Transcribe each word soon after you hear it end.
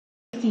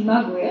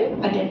Seema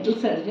Goyal, a dental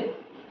surgeon.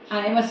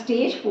 I am a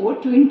stage 4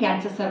 twin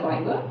cancer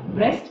survivor,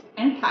 breast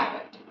and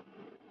thyroid.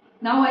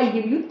 Now I'll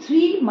give you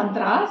 3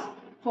 mantras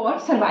for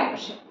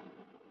survivorship.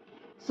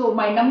 So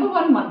my number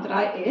 1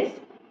 mantra is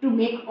to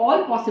make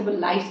all possible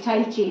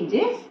lifestyle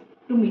changes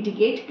to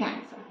mitigate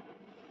cancer.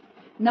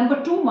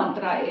 Number 2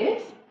 mantra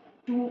is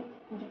to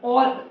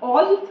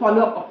all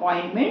follow-up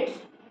appointments,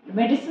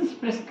 medicines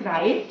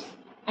prescribed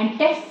and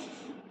tests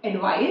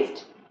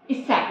advised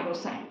is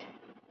sacrosanct.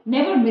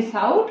 Never miss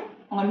out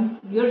on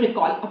your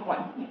recall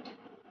appointment.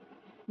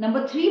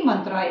 Number 3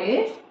 mantra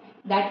is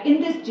that in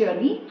this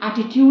journey,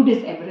 attitude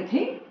is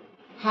everything.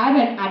 Have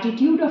an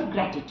attitude of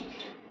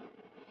gratitude.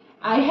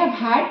 I have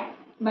had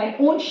my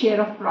own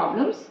share of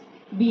problems,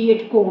 be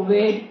it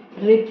COVID,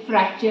 rib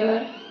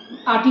fracture,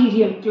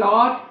 arterial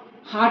clot,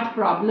 heart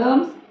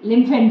problems,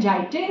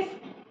 lymphangitis.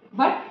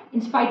 But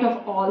in spite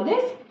of all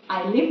this,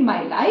 I live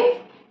my life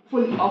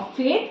full of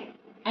faith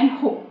and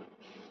hope.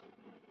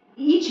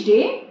 Each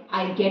day,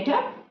 I get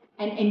up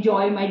and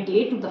enjoy my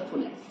day to the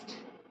fullest.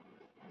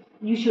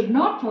 You should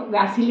not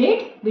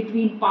vacillate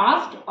between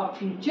past or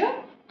future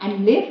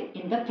and live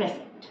in the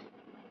present.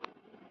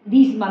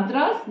 These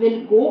mantras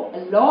will go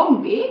a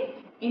long way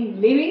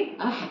in living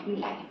a happy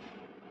life.